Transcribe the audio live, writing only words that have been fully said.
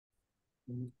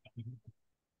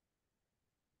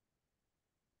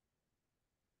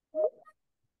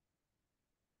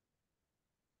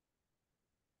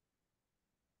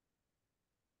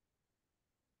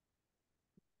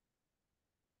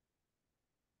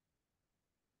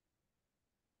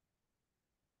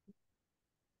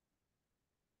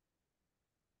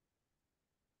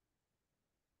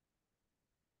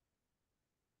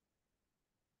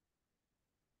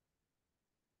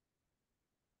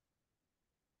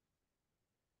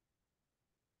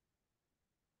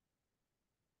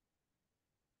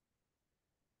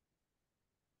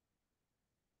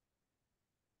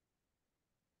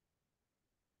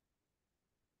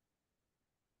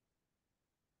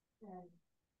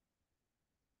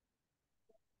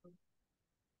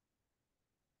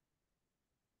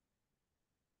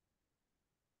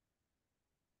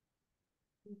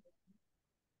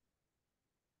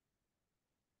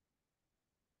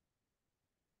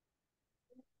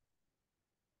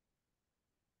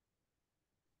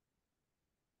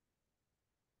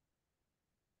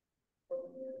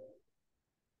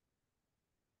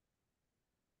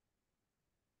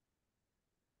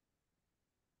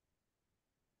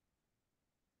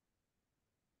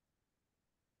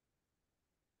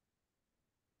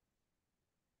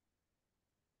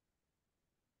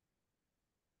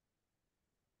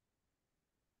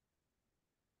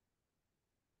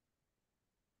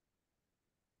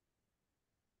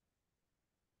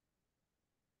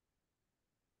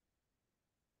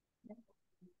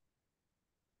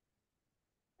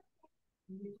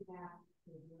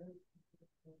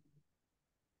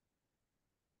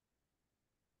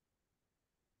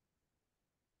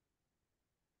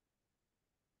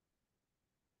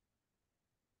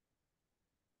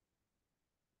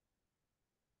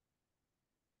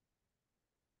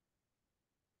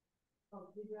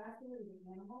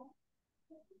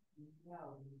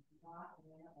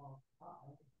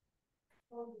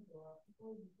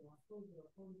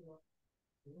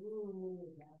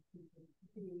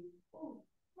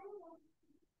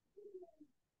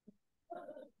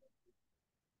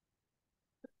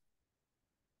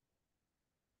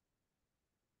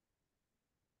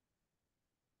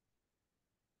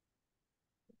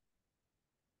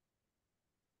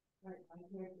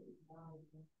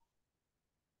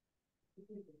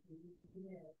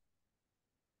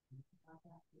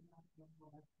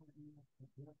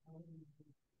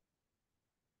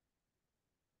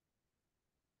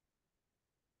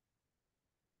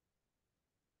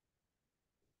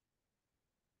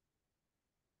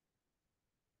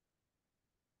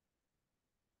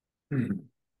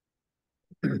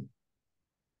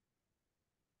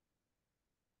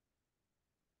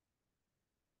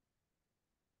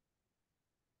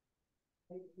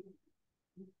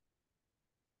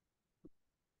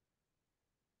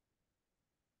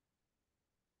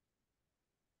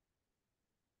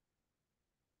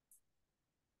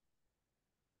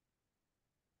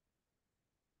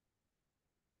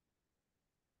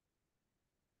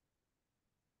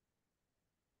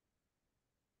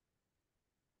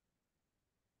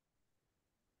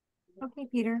Okay,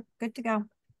 Peter, good to go.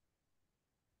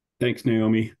 Thanks,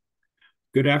 Naomi.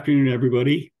 Good afternoon,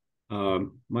 everybody.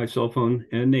 My cell phone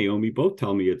and Naomi both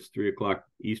tell me it's 3 o'clock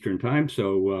Eastern time,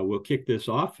 so we'll kick this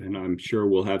off, and I'm sure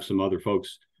we'll have some other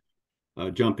folks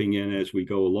jumping in as we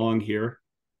go along here.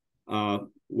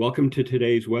 Welcome to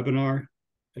today's webinar.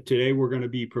 Today, we're going to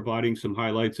be providing some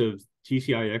highlights of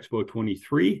TCI EXPO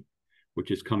 23,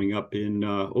 which is coming up in,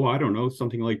 I don't know,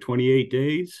 something like 28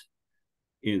 days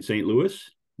in St. Louis,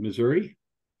 Missouri.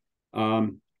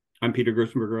 I'm Peter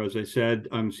Gerstenberger. As I said,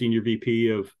 I'm Senior VP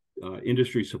of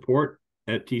Industry Support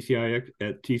at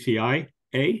TCIA.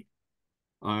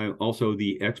 I'm also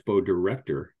the Expo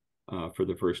Director for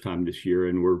the first time this year,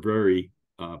 and we're very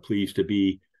pleased to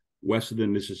be west of the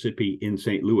Mississippi in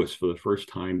St. Louis for the first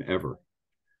time ever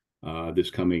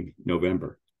this coming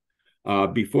November.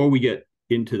 Before we get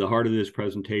into the heart of this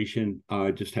presentation,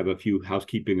 just have a few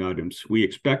housekeeping items. We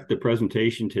expect the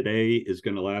presentation today is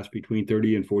going to last between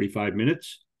 30 and 45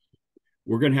 minutes.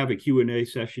 We're going to have a Q&A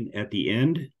session at the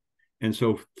end. And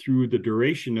so through the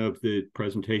duration of the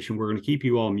presentation, we're going to keep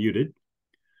you all muted.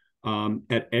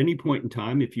 At any point in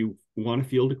time, if you want to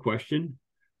field a question,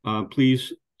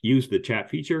 please use the chat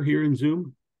feature here in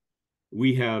Zoom.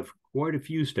 We have quite a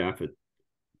few staff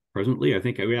presently. I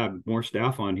think we have more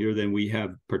staff on here than we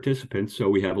have participants. So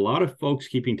we have a lot of folks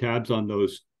keeping tabs on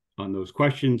those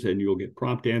questions, and you'll get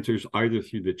prompt answers either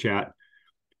through the chat,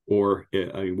 or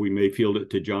we may field it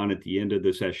to John at the end of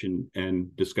the session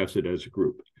and discuss it as a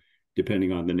group,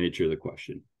 depending on the nature of the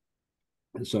question.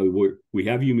 And so we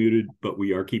have you muted, but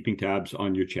we are keeping tabs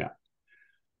on your chat.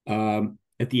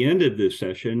 At the end of this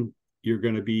session, you're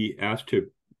going to be asked to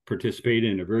participate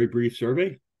in a very brief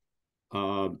survey.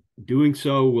 Doing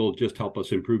so will just help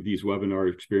us improve these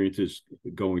webinar experiences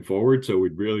going forward. So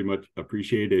we'd really much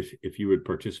appreciate it if you would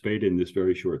participate in this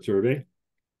very short survey.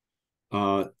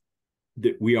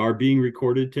 That we are being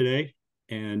recorded today,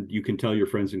 and you can tell your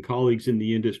friends and colleagues in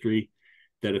the industry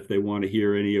that if they want to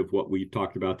hear any of what we've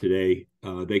talked about today,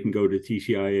 they can go to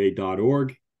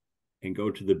tcia.org and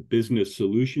go to the business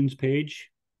solutions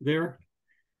page there,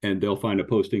 and they'll find a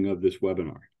posting of this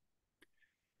webinar.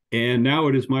 And now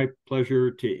it is my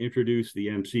pleasure to introduce the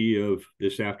MC of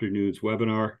this afternoon's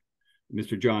webinar,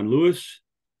 Mr. John Lewis.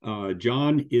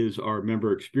 John is our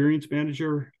member experience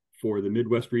manager for the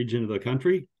Midwest region of the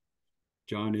country.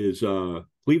 John is a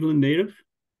Cleveland native.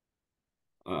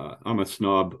 I'm a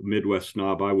snob, Midwest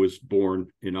snob. I was born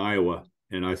in Iowa,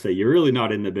 and I say you're really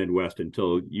not in the Midwest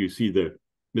until you see the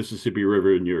Mississippi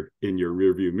River in your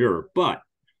rearview mirror. But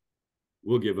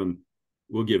we'll give him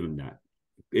that.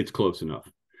 It's close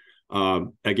enough.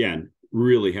 Again,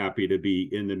 really happy to be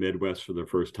in the Midwest for the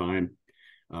first time.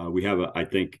 We have, I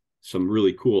think, some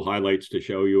really cool highlights to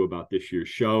show you about this year's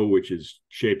show, which is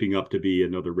shaping up to be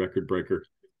another record breaker.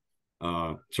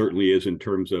 Certainly is in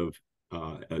terms of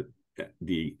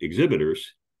the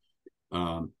exhibitors.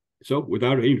 So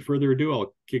without any further ado,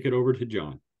 I'll kick it over to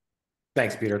John.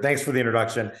 Thanks, Peter. Thanks for the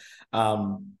introduction.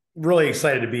 Really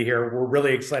excited to be here. We're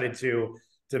really excited to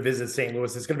visit St.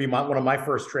 Louis. It's going to be one of my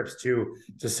first trips to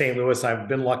St. Louis. I've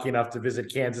been lucky enough to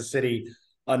visit Kansas City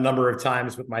a number of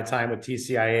times with my time with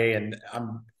TCIA, and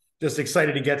I'm just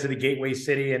excited to get to the gateway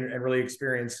city and really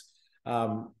experience,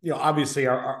 obviously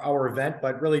our event,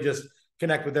 but really just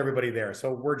connect with everybody there.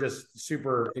 So we're just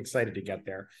super excited to get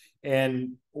there.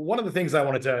 And one of the things I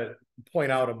wanted to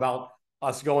point out about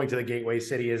us going to the gateway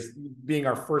city is being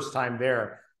our first time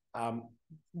there.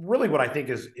 Really what I think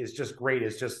is just great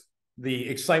is just the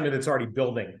excitement that's already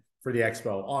building for the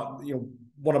expo.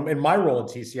 In my role in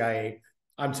TCIA,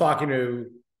 I'm talking to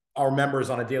our members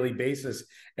on a daily basis,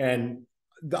 and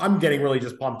I'm getting really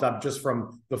just pumped up just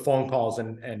from the phone calls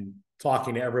and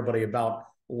talking to everybody about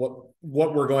what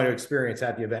we're going to experience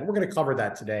at the event. We're going to cover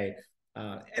that today.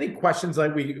 Any questions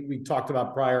like we talked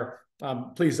about prior,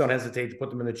 please don't hesitate to put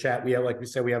them in the chat. We have, like we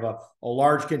said, we have a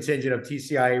large contingent of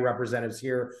TCIA representatives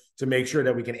here to make sure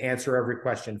that we can answer every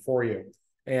question for you.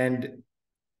 And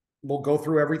we'll go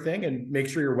through everything and make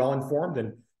sure you're well informed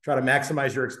and try to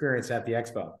maximize your experience at the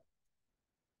expo.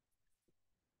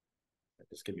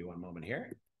 Just give me one moment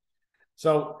here.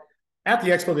 So at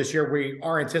the expo this year, we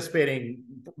are anticipating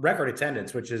record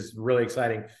attendance, which is really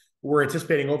exciting. We're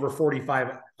anticipating over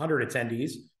 4,500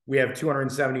 attendees. We have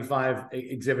 275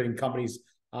 exhibiting companies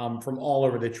from all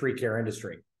over the tree care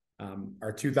industry.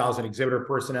 Our 2,000 exhibitor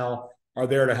personnel are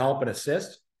there to help and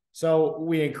assist. So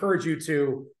we encourage you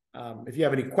to, if you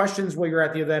have any questions while you're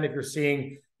at the event, if you're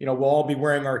seeing, we'll all be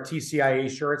wearing our TCIA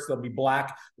shirts. They'll be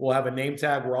black. We'll have a name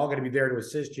tag. We're all going to be there to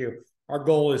assist you. Our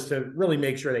goal is to really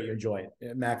make sure that you enjoy it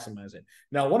and maximize it.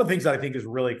 Now, one of the things that I think is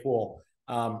really cool,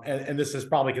 and this is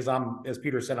probably because as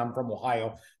Peter said, I'm from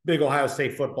Ohio, big Ohio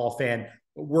State football fan.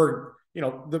 We're,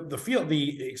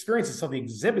 the experience of the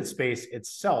exhibit space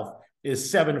itself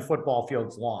is 7 football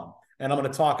fields long. And I'm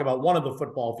going to talk about one of the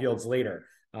football fields later.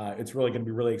 It's really going to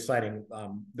be really exciting.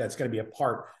 That's going to be a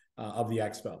part of the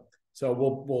expo. So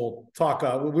we'll talk,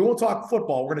 we won't talk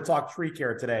football. We're going to talk tree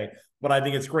care today, but I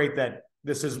think it's great that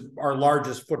this is our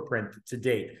largest footprint to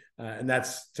date. And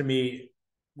that's, to me,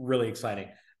 really exciting,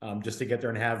 just to get there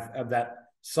and have that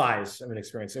size of an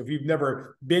experience. So if you've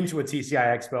never been to a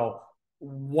TCI Expo,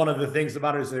 one of the things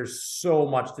about it is there's so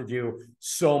much to do,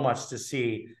 so much to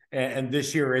see. And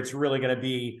this year it's really going to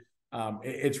be,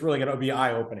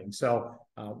 eye-opening. So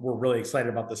we're really excited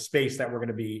about the space that we're going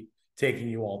to be taking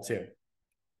you all to.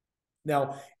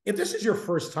 Now, if this is your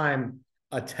first time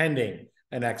attending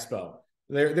an expo,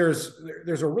 there's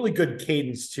a really good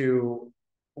cadence to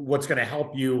what's going to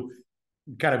help you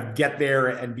kind of get there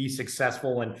and be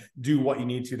successful and do what you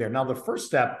need to there. Now, the first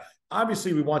step,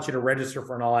 obviously, we want you to register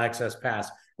for an all-access pass.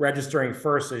 Registering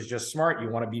first is just smart. You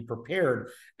want to be prepared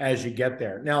as you get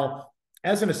there. Now,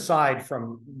 as an aside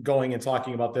from going and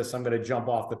talking about this, I'm going to jump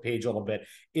off the page a little bit.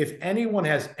 If anyone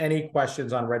has any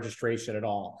questions on registration at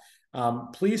all,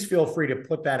 please feel free to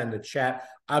put that in the chat.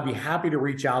 I'll be happy to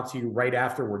reach out to you right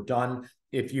after we're done.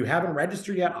 If you haven't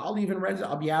registered yet, I'll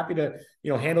be happy to,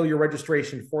 handle your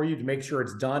registration for you to make sure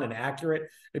it's done and accurate.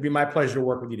 It'd be my pleasure to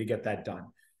work with you to get that done.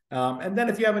 And then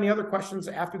if you have any other questions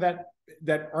after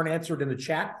that aren't answered in the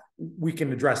chat, we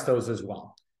can address those as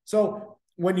well. So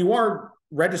when you are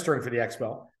registering for the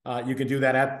expo, you can do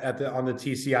that on the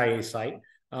TCIA site,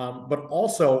 but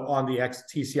also on the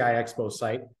TCI Expo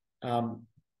site.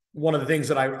 one of the things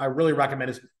that I really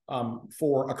recommend is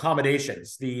for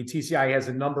accommodations. The TCI has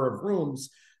a number of rooms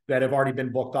that have already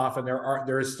been booked off, and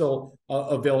there is still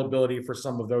availability for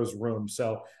some of those rooms.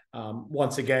 So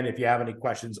once again, if you have any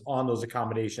questions on those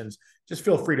accommodations, just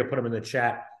feel free to put them in the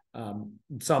chat.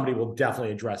 Somebody will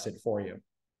definitely address it for you.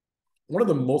 One of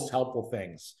the most helpful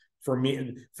things for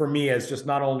me as just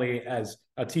not only as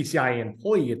a TCI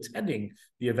employee attending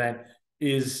the event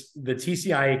is the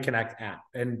TCI Connect app.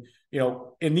 And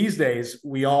in these days,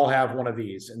 we all have one of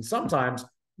these, and sometimes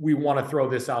we want to throw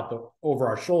this out over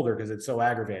our shoulder because it's so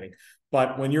aggravating.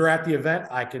 But when you're at the event,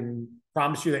 I can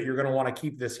promise you that you're going to want to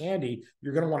keep this handy.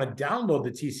 You're going to want to download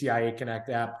the TCI Connect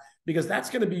app, because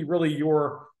that's going to be really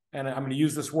your, and I'm going to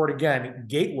use this word again,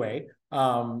 gateway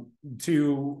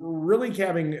to really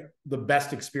having the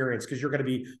best experience, because you're going to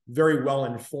be very well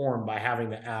informed by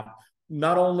having the app.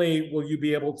 Not only will you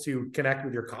be able to connect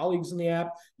with your colleagues in the app,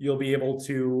 you'll be able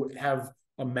to have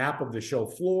a map of the show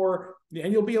floor,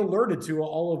 and you'll be alerted to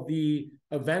all of the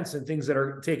events and things that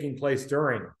are taking place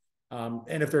during.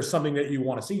 And if there's something that you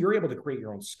want to see, you're able to create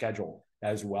your own schedule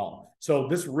as well. So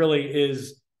this really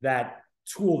is that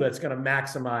tool that's going to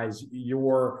maximize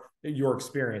your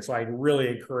experience. So I really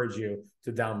encourage you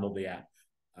to download the app.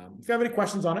 If you have any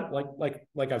questions on it,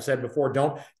 like I've said before,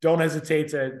 don't hesitate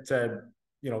to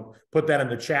put that in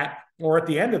the chat, or at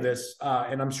the end of this,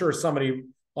 and I'm sure somebody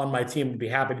on my team would be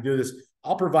happy to do this.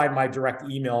 I'll provide my direct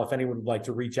email if anyone would like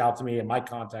to reach out to me, and my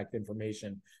contact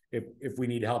information. If we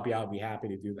need to help you out, I'd be happy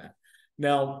to do that.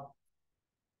 Now,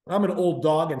 I'm an old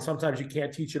dog, and sometimes you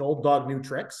can't teach an old dog new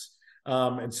tricks.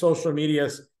 And social media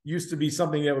used to be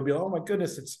something that would be, oh my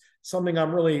goodness, it's something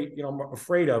I'm really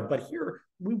afraid of. But here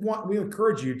we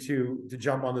encourage you to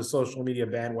jump on the social media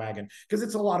bandwagon, because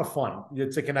it's a lot of fun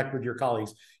to connect with your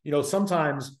colleagues.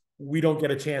 Sometimes we don't get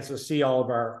a chance to see all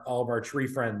of our tree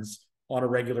friends on a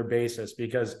regular basis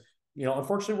because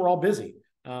unfortunately we're all busy.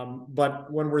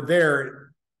 But when we're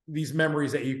there, these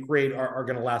memories that you create are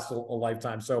going to last a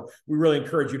lifetime. So we really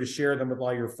encourage you to share them with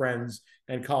all your friends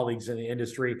and colleagues in the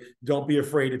industry. Don't be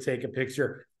afraid to take a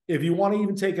picture. If you want to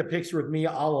even take a picture with me,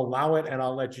 I'll allow it, and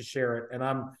I'll let you share it. And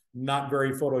I'm not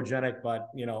very photogenic, but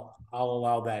I'll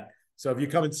allow that. So if you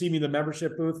come and see me in the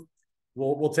membership booth,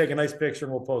 we'll take a nice picture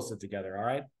and we'll post it together. All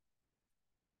right.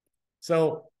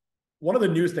 So one of the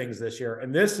new things this year,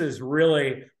 and this is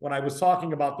really when I was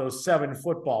talking about those 7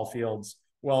 football fields,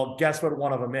 well, guess what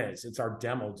one of them is? It's our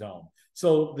demo dome.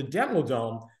 So the demo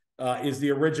dome is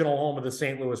the original home of the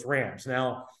St. Louis Rams.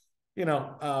 Now,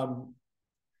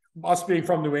 us being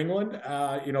from New England,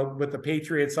 with the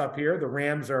Patriots up here, the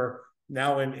Rams are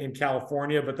now in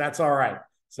California, but that's all right.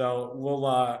 So we'll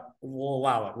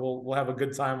allow it. We'll have a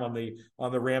good time on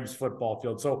the Rams football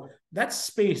field. So that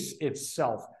space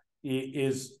itself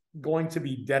is going to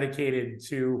be dedicated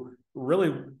to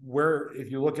really where,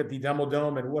 if you look at the demo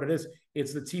dome and what it is,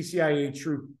 it's the TCIA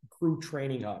Crew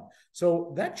Training Hub.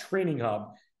 So that training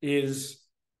hub is,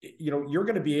 you're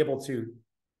going to be able to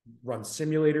run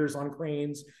simulators on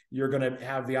cranes. You're going to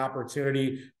have the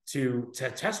opportunity to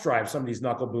test drive some of these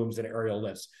knuckle booms and aerial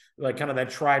lifts, like kind of that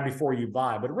try before you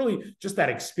buy, but really just that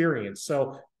experience.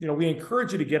 So, we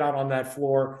encourage you to get out on that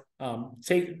floor,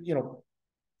 take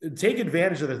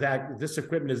advantage of the fact that this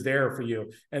equipment is there for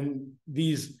you. And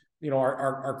these,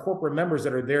 our corporate members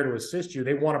that are there to assist you,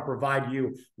 they want to provide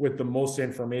you with the most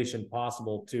information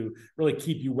possible to really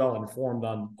keep you well informed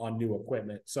on new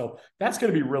equipment. So that's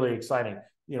going to be really exciting.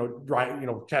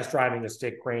 Test driving a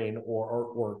stick crane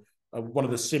or one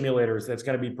of the simulators that's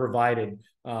going to be provided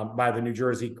by the New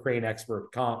Jersey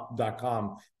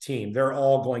CraneExpert.com team. They're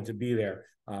all going to be there.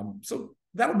 So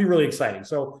that'll be really exciting.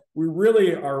 So we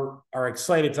really are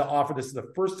excited to offer this. This is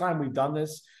the first time we've done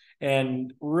this,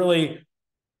 and really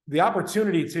the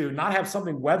opportunity to not have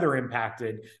something weather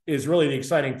impacted is really the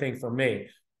exciting thing for me,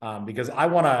 because I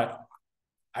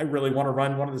really want to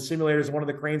run one of the simulators and one of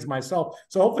the cranes myself.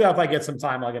 So hopefully if I get some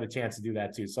time, I'll get a chance to do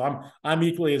that too. So I'm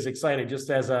equally as excited just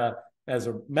as a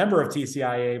member of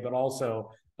TCIA, but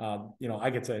also, I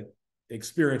get to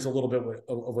experience a little bit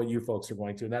of what you folks are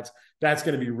going to. And that's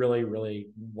going to be really, really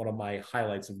one of my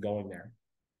highlights of going there.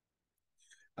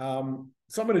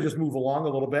 So I'm going to just move along a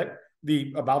little bit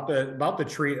about the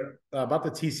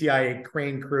TCIA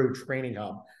Crane Crew Training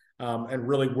Hub. And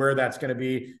really where that's going to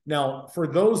be. Now, for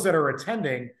those that are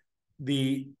attending,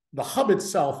 the hub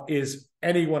itself is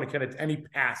any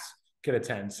pass can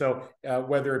attend. So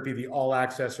whether it be the all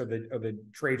access or the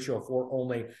trade show floor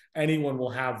only, anyone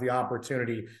will have the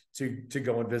opportunity to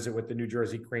go and visit with the New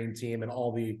Jersey Crane team and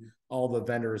all the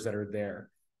vendors that are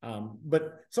there.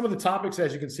 But some of the topics,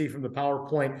 as you can see from the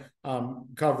PowerPoint,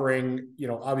 covering,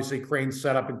 obviously crane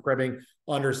setup and cribbing,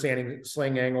 understanding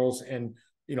sling angles, and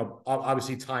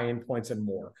obviously tie-in points and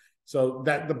more. So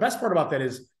that the best part about that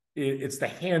is it's the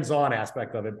hands-on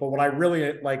aspect of it. But what I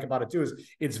really like about it too is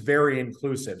it's very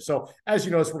inclusive. So as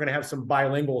you notice, we're going to have some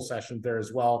bilingual sessions there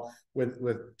as well with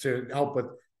to help with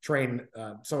train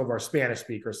some of our Spanish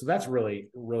speakers. So that's really,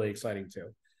 really exciting too.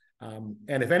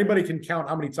 And if anybody can count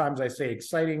how many times I say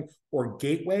exciting or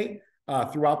gateway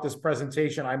throughout this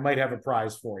presentation, I might have a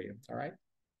prize for you. All right.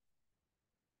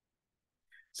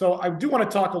 So I do want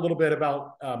to talk a little bit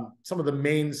about some of the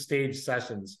main stage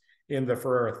sessions in the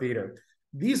Ferrara Theater.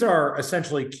 These are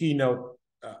essentially keynote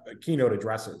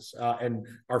addresses. And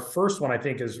our first one, I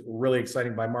think, is really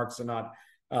exciting, by Mark Sinat,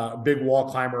 big wall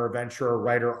climber, adventurer,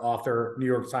 writer, author, New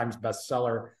York Times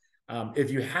bestseller.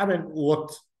 If you haven't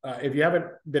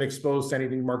been exposed to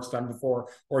anything Mark's done before,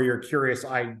 or you're curious,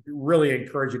 I really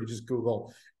encourage you to just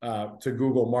Google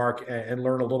Mark and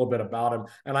learn a little bit about him.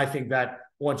 And I think that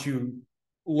once you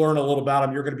learn a little about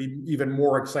him, you're going to be even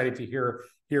more excited to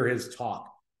hear his talk.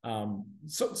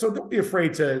 So don't be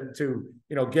afraid to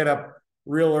get up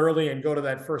real early and go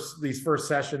to these first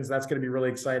sessions. That's going to be really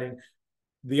exciting.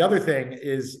 The other thing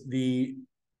is the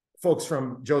folks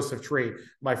from Joseph Tree,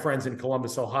 my friends in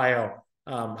Columbus, Ohio,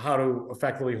 how to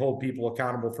effectively hold people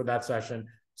accountable for that session.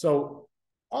 So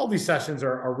all these sessions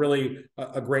are really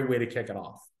a great way to kick it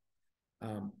off.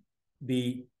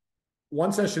 The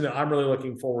one session that I'm really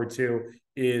looking forward to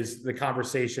is the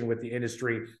conversation with the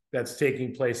industry that's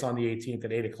taking place on the 18th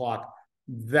at 8 o'clock.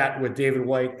 That with David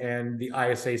White and the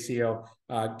ISA CEO,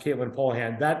 Caitlin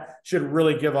Polahan. That should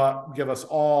really give us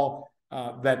all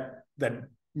that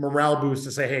morale boost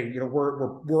to say, hey,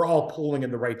 we're all pulling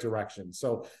in the right direction.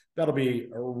 So that'll be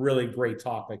a really great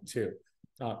topic too.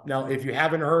 Now, if you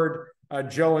haven't heard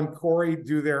Joe and Corey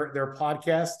do their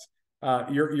podcast,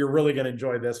 you're really going to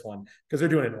enjoy this one because they're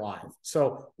doing it live.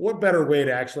 So what better way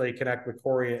to actually connect with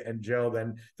Corey and Joe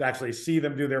than to actually see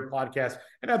them do their podcast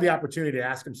and have the opportunity to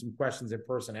ask them some questions in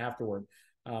person afterward.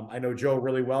 I know Joe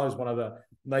really well. He's one of the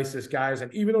nicest guys.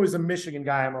 And even though he's a Michigan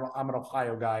guy, I'm an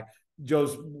Ohio guy.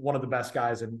 Joe's one of the best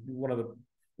guys and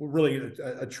really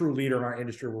a true leader in our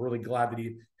industry. We're really glad that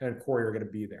he and Corey are going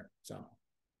to be there.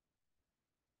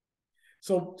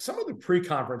 So some of the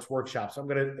pre-conference workshops, I'm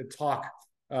going to talk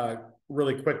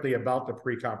really quickly about the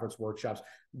pre-conference workshops.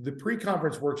 The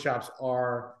pre-conference workshops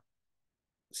are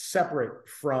separate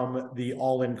from the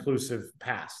all-inclusive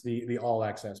pass, the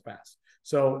all-access pass.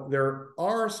 So there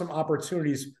are some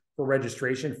opportunities for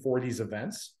registration for these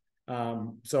events.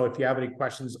 So if you have any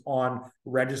questions on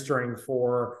registering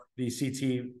for the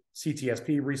CTSP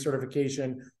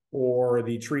recertification or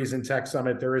the Trees and Tech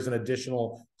Summit, there is an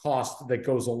additional cost that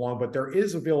goes along, but there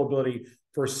is availability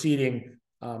for seating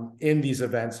in these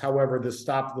events. However, the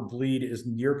Stop the Bleed is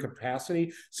near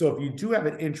capacity. So if you do have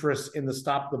an interest in the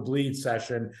Stop the Bleed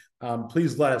session,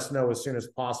 please let us know as soon as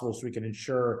possible so we can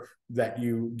ensure that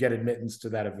you get admittance to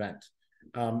that event.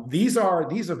 These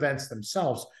events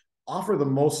themselves offer the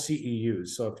most CEUs.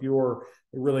 So if you're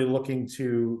really looking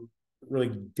to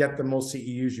really get the most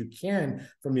CEUs you can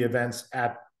from the events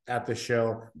at the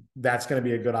show, that's going to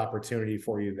be a good opportunity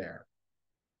for you there.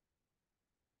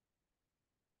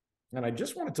 And I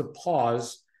just wanted to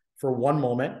pause for one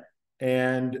moment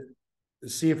and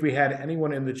see if we had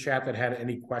anyone in the chat that had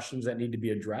any questions that need to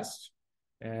be addressed.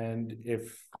 And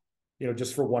if,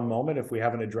 just for one moment, if we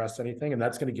haven't addressed anything, and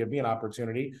that's going to give me an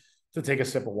opportunity to take a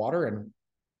sip of water and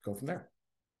go from there.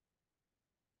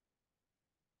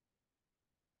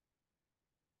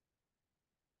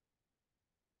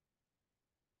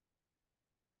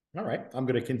 All right, I'm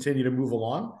going to continue to move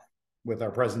along with our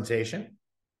presentation.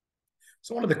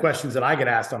 So one of the questions that I get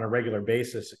asked on a regular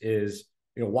basis is,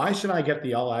 why should I get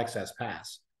the all access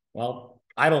pass? Well,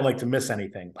 I don't like to miss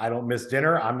anything. I don't miss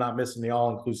dinner. I'm not missing the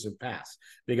all-inclusive pass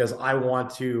because I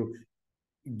want to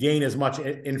gain as much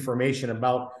information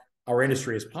about our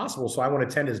industry as possible. So I want to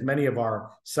attend as many of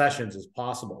our sessions as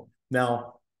possible.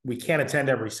 Now, we can't attend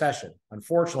every session.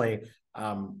 Unfortunately,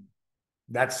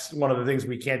 that's one of the things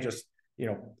we can't just,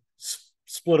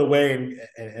 split away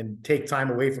and take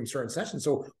time away from certain sessions.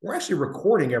 So we're actually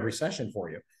recording every session for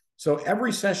you. So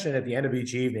every session at the end of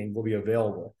each evening will be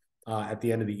available at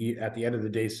the end of the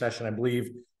day's session. I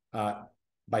believe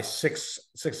by 6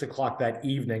 o'clock that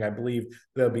evening, I believe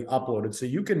they'll be uploaded. So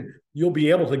you'll be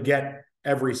able to get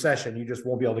every session. You just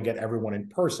won't be able to get everyone in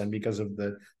person because of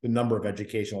the number of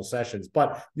educational sessions,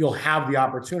 but you'll have the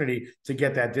opportunity to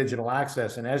get that digital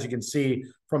access. And as you can see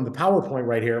from the PowerPoint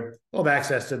right here, we'll have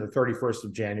access to the 31st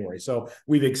of January. So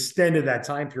we've extended that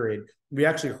time period. We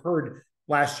actually heard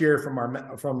last year from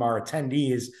our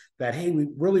attendees that, hey, we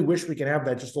really wish we could have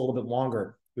that just a little bit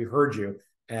longer. We heard you.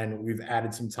 and we've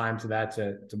added some time to that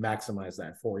to maximize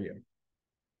that for you.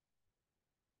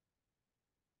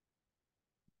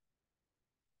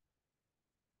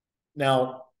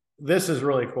 Now, this is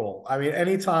really cool. I mean,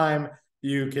 anytime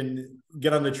you can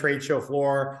get on the trade show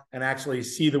floor and actually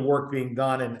see the work being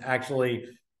done and actually,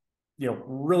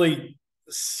 really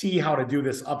see how to do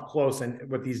this up close and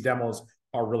with these demos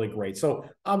are really great. So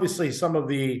obviously some of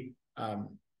the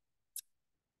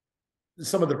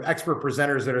expert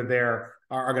presenters that are there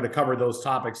are going to cover those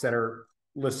topics that are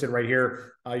listed right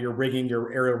here. Your rigging,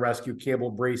 your aerial rescue,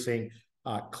 cable bracing,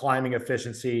 climbing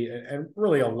efficiency, and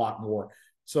really a lot more.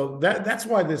 So that's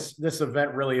why this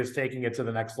event really is taking it to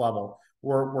the next level.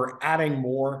 We're adding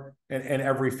more in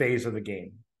every phase of the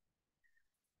game.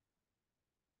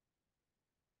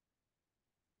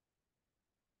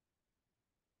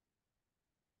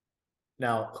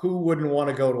 Now, who wouldn't want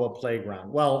to go to a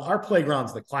playground? Well, our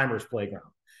playground's the Climbers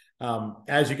Playground.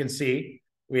 As you can see,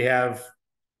 we have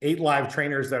 8 live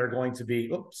trainers that are going to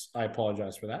be, oops, I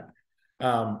apologize for that.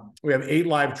 We have 8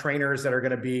 live trainers that are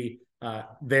going to be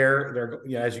there.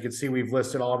 As you can see, we've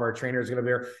listed all of our trainers going to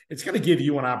be there. It's going to give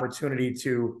you an opportunity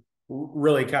to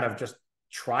really kind of just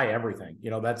try everything.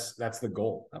 That's the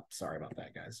goal. Oh, sorry about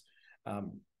that, guys.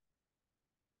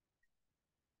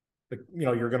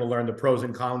 You're going to learn the pros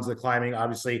and cons of climbing,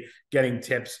 obviously getting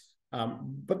tips.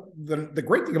 But the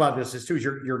great thing about this is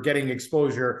you're getting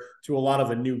exposure to a lot of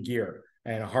the new gear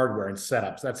and hardware and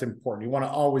setups. That's important. You want to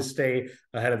always stay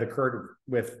ahead of the curve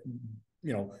with,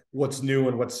 what's new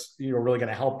and what's, really going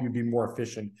to help you be more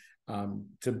efficient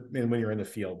when you're in the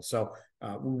field. So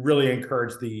we really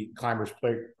encourage the Climbers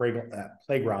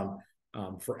Playground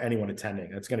for anyone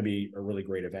attending. It's going to be a really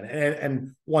great event.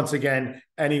 And once again,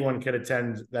 anyone can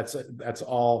attend. That's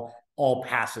all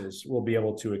passes will be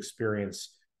able to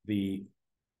experience the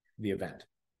event.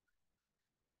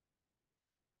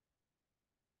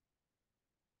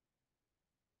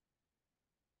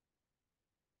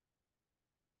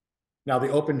 Now, the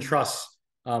open truss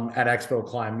at Expo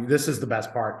Climb, this is the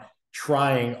best part,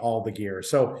 trying all the gear.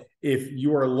 So if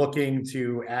you are looking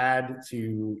to add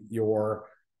to your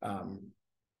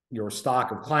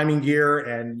stock of climbing gear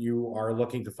and you are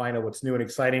looking to find out what's new and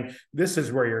exciting, this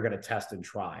is where you're going to test and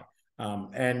try.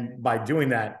 And by doing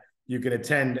that, you can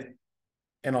attend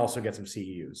and also get some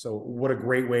CEUs. So what a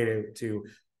great way to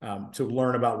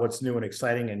learn about what's new and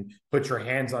exciting and put your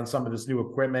hands on some of this new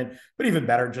equipment. But even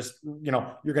better, just, you're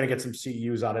going to get some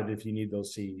CEUs out of it if you need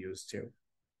those CEUs too.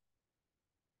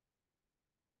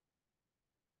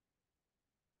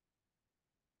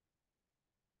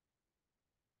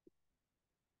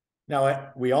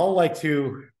 Now, we all like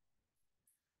to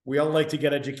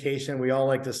get education. We all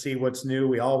like to see what's new.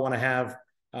 We all want to have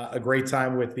a great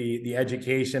time with the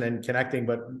education and connecting.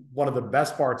 But one of the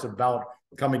best parts about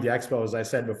coming to Expo, as I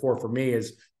said before, for me,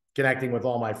 is connecting with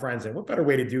all my friends. And what better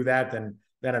way to do that than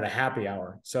at a happy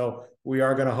hour? So we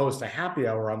are going to host a happy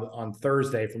hour on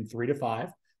Thursday from 3 to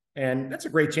 5. And that's a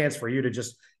great chance for you to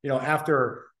just,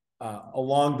 after a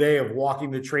long day of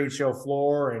walking the trade show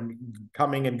floor and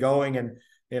coming and going and,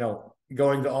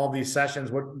 going to all these sessions,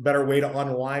 what better way to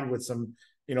unwind with some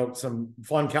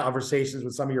fun conversations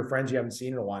with some of your friends you haven't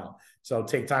seen in a while. So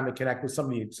take time to connect with some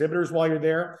of the exhibitors while you're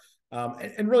there.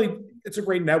 And really, it's a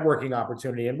great networking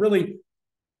opportunity. And really,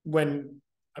 when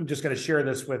I'm just going to share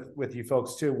this with you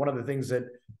folks too, one of the things that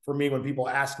for me, when people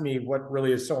ask me what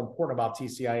really is so important about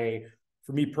TCIA,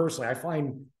 for me personally, I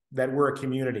find that we're a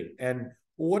community. And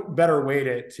what better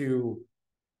way to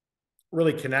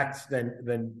really connect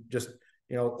than just,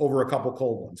 over a couple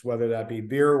cold ones, whether that be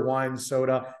beer, wine,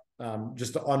 soda,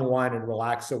 just to unwind and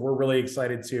relax. So we're really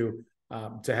excited to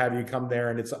have you come there.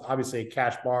 And it's obviously a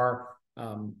cash bar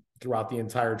throughout the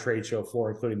entire trade show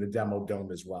floor, including the demo dome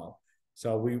as well.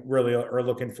 So we really are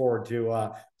looking forward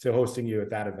to hosting you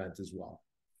at that event as well.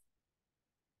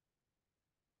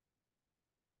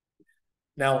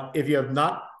 Now, if you have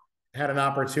not had an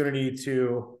opportunity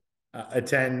to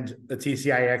attend the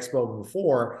TCI EXPO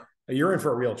before, you're in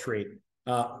for a real treat.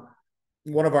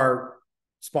 One of our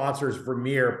sponsors,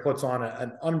 Vermeer, puts on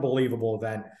an unbelievable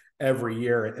event every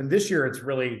year. And this year,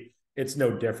 it's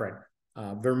no different.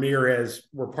 Vermeer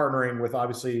we're partnering with,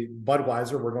 obviously,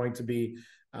 Budweiser. We're going to be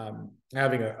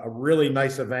having a really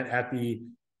nice event at the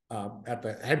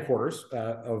headquarters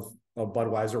of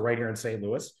Budweiser right here in St.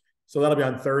 Louis. So that'll be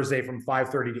on Thursday from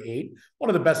 5:30 to 8. One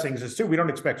of the best things is, too, we don't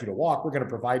expect you to walk. We're going to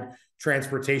provide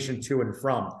transportation to and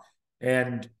from.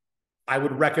 And I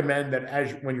would recommend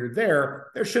that when you're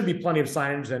there should be plenty of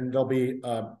signage, and there'll be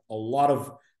a lot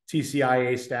of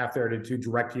TCIA staff there to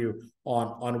direct you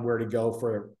on where to go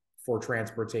for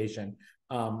transportation.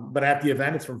 But at the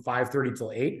event, it's from 5:30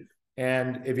 till 8.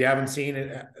 And if you haven't seen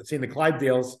the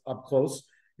Clydesdales up close,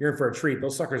 you're in for a treat.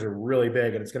 Those suckers are really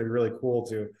big, and it's going to be really cool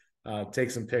to take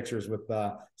some pictures with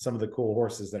some of the cool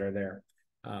horses that are there.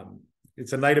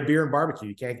 It's a night of beer and barbecue.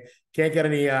 You can't get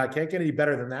any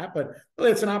better than that. But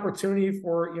really, it's an opportunity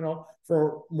for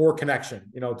for more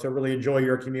connection. To really enjoy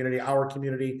your community, our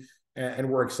community, and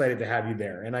we're excited to have you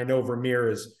there. And I know Vermeer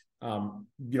is,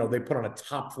 they put on a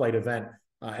top flight event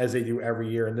as they do every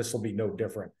year, and this will be no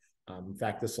different. In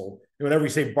fact, whenever you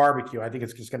say barbecue, I think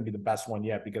it's just going to be the best one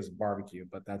yet because of barbecue.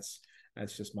 But that's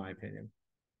just my opinion.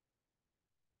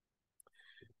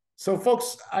 So,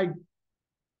 folks, I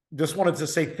just wanted to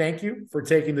say thank you for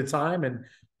taking the time and,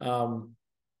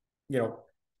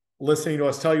 listening to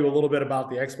us tell you a little bit about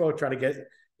the expo, try to get,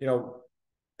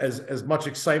 as much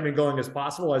excitement going as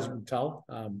possible. As you can tell,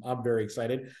 I'm very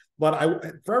excited. But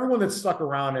for everyone that stuck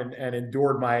around and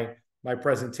endured my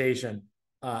presentation,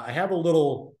 I have a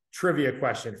little trivia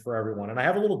question for everyone, and I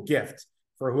have a little gift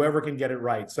for whoever can get it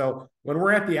right. So when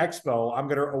we're at the expo, I'm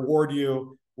going to award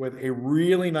you with a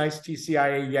really nice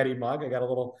TCIA Yeti mug. I got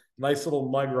a nice little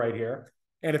mug right here.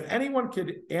 And if anyone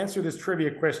could answer this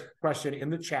trivia question in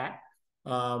the chat,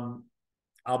 I'll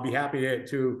be happy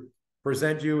to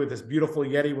present you with this beautiful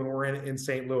Yeti when we're in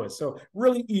St. Louis. So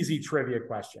really easy trivia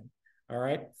question. All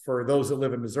right. For those that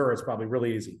live in Missouri, it's probably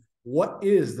really easy. What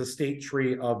is the state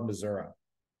tree of Missouri?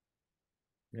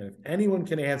 And if anyone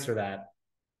can answer that,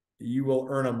 you will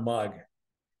earn a mug.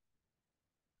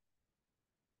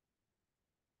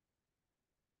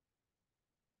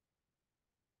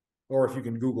 Or if you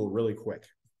can Google really quick.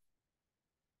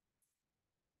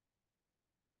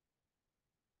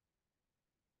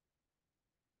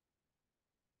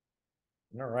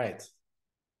 All right.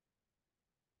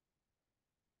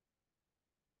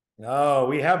 Oh,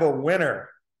 we have a winner.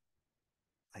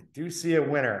 I do see a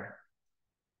winner.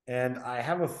 And I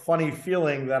have a funny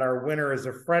feeling that our winner is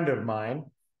a friend of mine.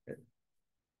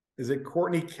 Is it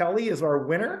Courtney Kelly is our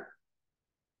winner?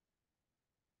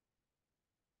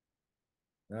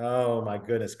 Oh, my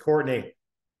goodness. Courtney,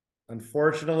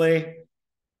 unfortunately,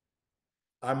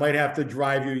 I might have to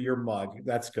drive you your mug.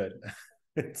 That's good.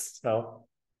 So.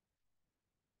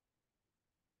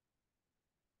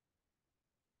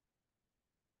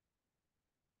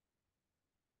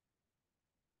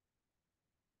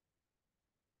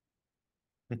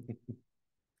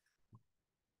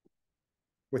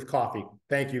 With coffee.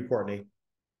 Thank you, Courtney.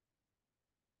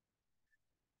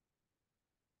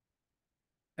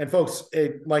 And folks,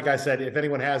 like I said, if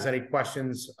anyone has any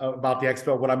questions about the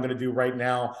expo, what I'm going to do right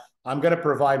now, I'm going to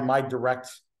provide my direct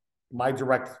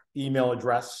email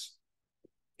address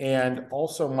and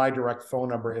also my direct phone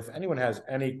number. If anyone has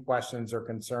any questions or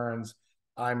concerns,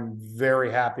 I'm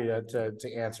very happy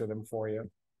to answer them for you.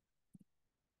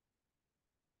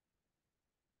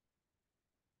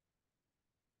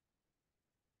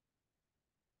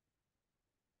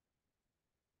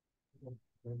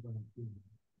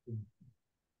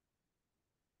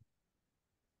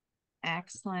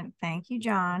 Excellent. Thank you,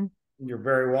 John. You're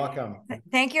very welcome.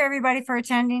 Thank you, everybody, for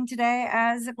attending today.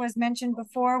 As it was mentioned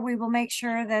before, we will make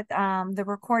sure that the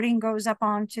recording goes up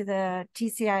onto the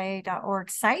tcia.org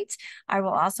site. I will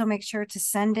also make sure to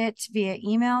send it via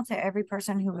email to every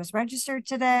person who was registered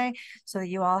today so that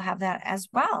you all have that as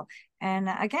well. And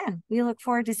again, we look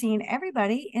forward to seeing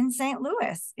everybody in St.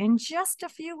 Louis in just a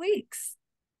few weeks.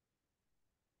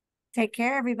 Take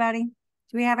care, everybody.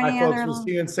 Do we have any Hi, folks. other? We'll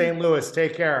see you in St. Louis.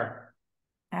 Take care.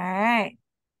 All right.